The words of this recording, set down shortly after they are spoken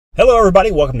Hello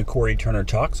everybody, welcome to Cory Turner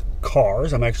Talks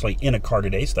Cars. I'm actually in a car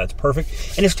today, so that's perfect.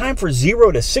 And it's time for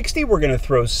 0 to 60. We're going to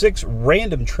throw 6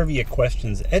 random trivia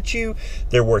questions at you.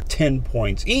 They're worth 10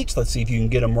 points each. Let's see if you can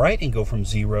get them right and go from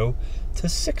 0 to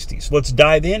 60. So let's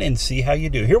dive in and see how you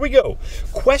do. Here we go.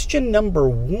 Question number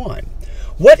 1.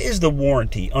 What is the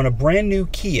warranty on a brand new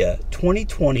Kia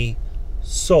 2020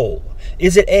 Soul?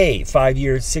 Is it A,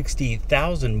 5-year,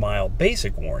 60,000 mile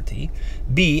basic warranty,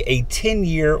 B, a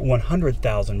 10-year,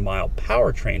 100,000 mile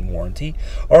powertrain warranty,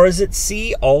 or is it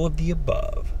C, all of the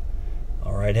above?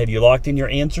 All right, have you locked in your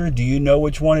answer? Do you know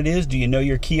which one it is? Do you know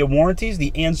your Kia warranties?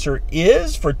 The answer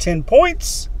is, for 10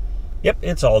 points, yep,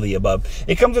 it's all the above.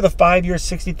 It comes with a 5-year,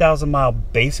 60,000 mile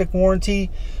basic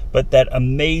warranty, but that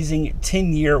amazing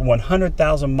 10-year,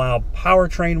 100,000 mile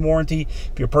powertrain warranty.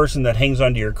 If you're a person that hangs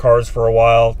onto your cars for a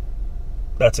while,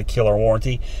 that's a killer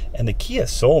warranty. And the Kia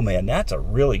Soul, man, that's a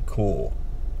really cool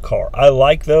car. I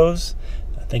like those.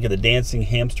 I think of the dancing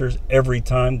hamsters every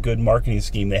time. Good marketing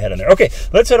scheme they had in there. Okay,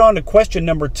 let's head on to question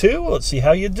number 2. Let's see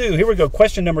how you do. Here we go.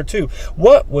 Question number 2.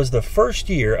 What was the first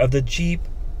year of the Jeep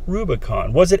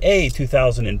Rubicon? Was it A,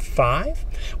 2005?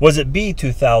 Was it B,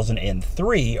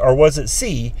 2003? Or was it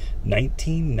C,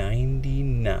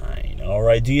 1999? All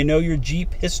right, do you know your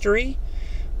Jeep history?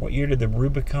 What year did the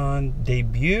Rubicon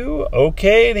debut?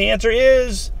 Okay, the answer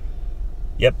is,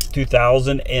 yep,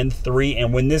 2003.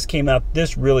 And when this came out,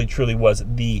 this really truly was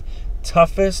the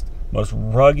toughest, most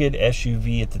rugged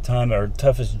SUV at the time, or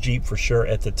toughest Jeep for sure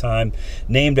at the time,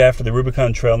 named after the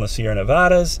Rubicon Trail in the Sierra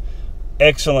Nevadas.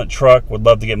 Excellent truck. Would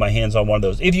love to get my hands on one of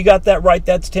those. If you got that right,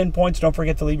 that's 10 points. Don't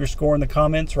forget to leave your score in the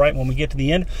comments right when we get to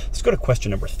the end. Let's go to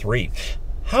question number 3.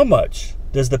 How much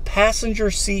does the passenger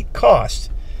seat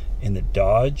cost in the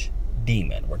Dodge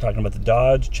Demon? We're talking about the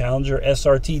Dodge Challenger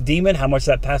SRT Demon. How much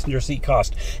that passenger seat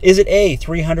cost? Is it A,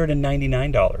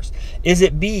 $399? Is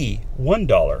it B,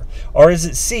 $1? Or is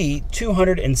it C,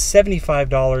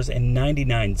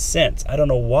 $275.99? I don't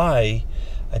know why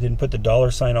I didn't put the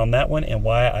dollar sign on that one and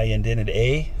why I indented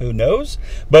A. Who knows?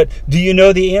 But do you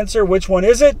know the answer? Which one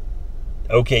is it?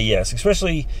 Okay, yes.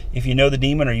 Especially if you know the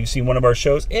Demon or you've seen one of our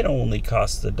shows, it only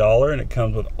costs $1 and it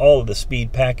comes with all of the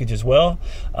speed package as well.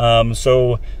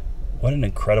 So what an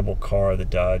incredible car, the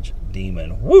Dodge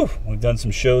Demon. Woo! We've done some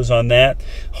shows on that.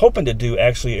 Hoping to do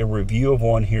actually a review of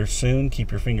one here soon. Keep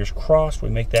your fingers crossed we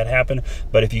make that happen.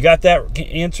 But if you got that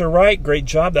answer right, great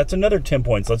job. That's another 10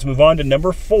 points. Let's move on to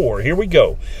number 4. Here we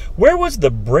go. Where was the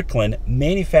Bricklin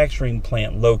manufacturing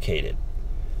plant located?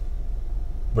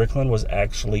 Bricklin was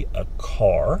actually a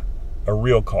car. A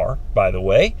real car, by the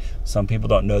way. Some people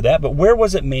don't know that. But where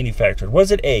was it manufactured?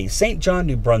 Was it A, St. John,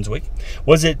 New Brunswick?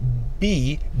 Was it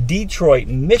B, Detroit,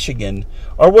 Michigan?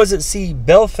 Or was it C,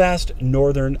 Belfast,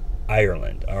 Northern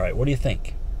Ireland? All right, what do you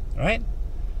think? All right,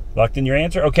 locked in your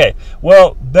answer? Okay,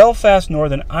 well, Belfast,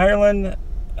 Northern Ireland,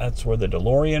 that's where the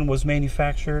DeLorean was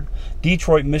manufactured.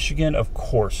 Detroit, Michigan, of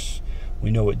course. We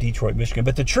know what Detroit, Michigan.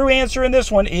 But the true answer in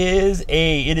this one is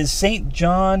A. It is St.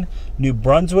 John, New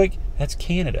Brunswick. That's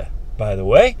Canada, by the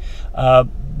way.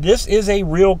 This is a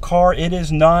real car. It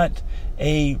is not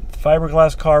a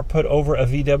fiberglass car put over a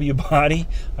VW body.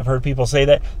 I've heard people say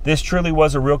that. This truly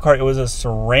was a real car. It was a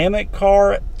ceramic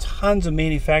car. Tons of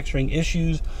manufacturing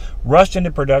issues. Rushed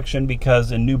into production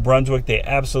because in New Brunswick they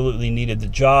absolutely needed the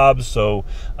jobs. So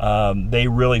they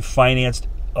really financed,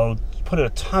 put a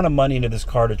ton of money into this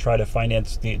car to try to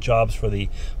finance the jobs for the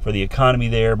economy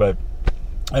there. But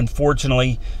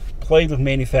unfortunately, played with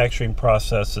manufacturing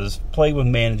processes, played with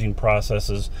managing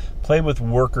processes, played with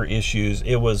worker issues.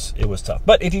 It was tough.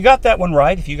 But if you got that one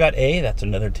right, if you got A, that's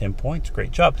another 10 points.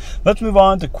 Great job. Let's move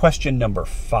on to question number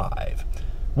 5.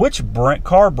 Which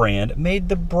car brand made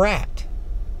the Brat?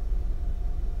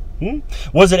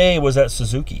 Was it A, was that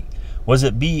Suzuki? Was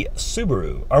it B,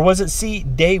 Subaru? Or was it C,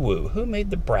 Daewoo? Who made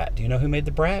the Brat? Do you know who made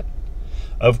the Brat?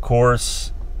 Of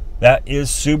course, that is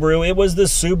Subaru. It was the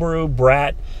Subaru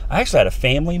Brat. I actually had a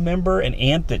family member, an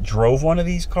aunt that drove one of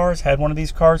these cars, had one of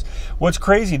these cars. What's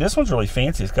crazy, this one's really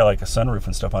fancy. It's got like a sunroof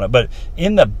and stuff on it. But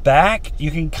in the back,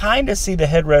 you can kind of see the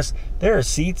headrest. There are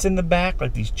seats in the back,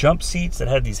 like these jump seats that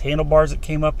had these handlebars that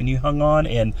came up and you hung on.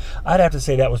 And I'd have to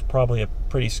say that was probably a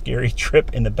pretty scary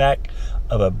trip in the back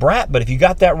of a Brat. But if you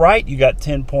got that right, you got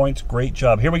 10 points. Great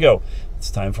job. Here we go.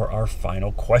 It's time for our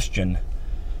final question.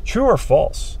 True or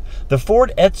false? The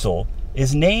Ford Edsel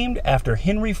is named after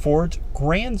Henry Ford's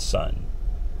grandson.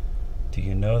 Do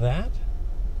you know that?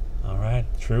 All right,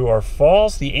 true or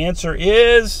false? The answer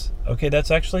is, okay,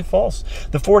 that's actually false.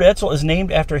 The Ford Edsel is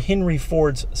named after Henry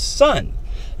Ford's son.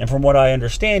 And from what I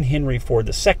understand, Henry Ford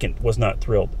II was not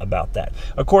thrilled about that.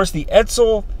 Of course, the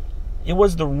Edsel it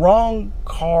was the wrong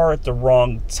car at the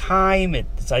wrong time.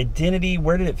 Its identity,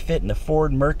 where did it fit in the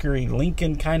Ford, Mercury,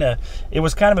 Lincoln? It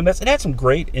was kind of a mess. It had some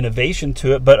great innovation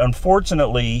to it, but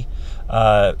unfortunately,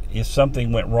 if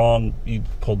something went wrong, you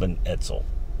pulled an Edsel.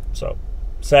 So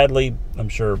sadly, I'm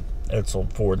sure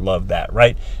Edsel Ford loved that,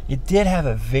 right? It did have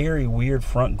a very weird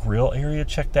front grille area.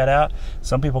 Check that out.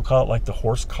 Some people call it like the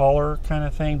horse collar kind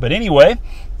of thing. But anyway,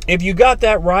 if you got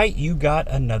that right, you got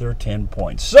another 10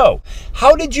 points. So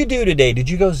how did you do today? Did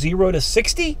you go 0 to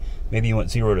 60? Maybe you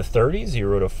went 0 to 30,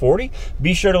 0 to 40.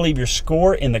 Be sure to leave your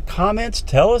score in the comments.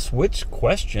 Tell us which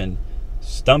question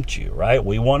stumped you, right?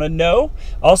 We want to know.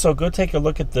 Also, go take a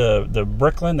look at the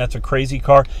Bricklin. That's a crazy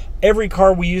car. Every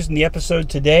car we used in the episode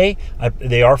today,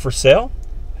 they are for sale.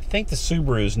 I think the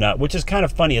Subaru's not, which is kind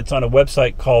of funny. It's on a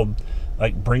website called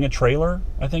like Bring a Trailer,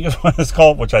 I think is what it's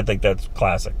called, which I think that's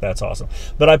classic. That's awesome.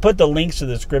 But I put the links to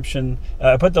the description.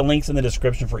 I put the links in the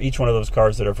description for each one of those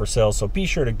cars that are for sale. So be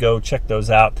sure to go check those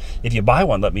out. If you buy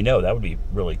one, let me know. That would be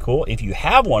really cool. If you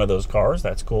have one of those cars,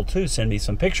 that's cool too. Send me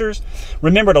some pictures.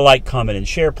 Remember to like, comment, and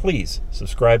share. Please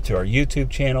subscribe to our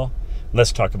YouTube channel.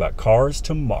 Let's talk about cars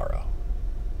tomorrow.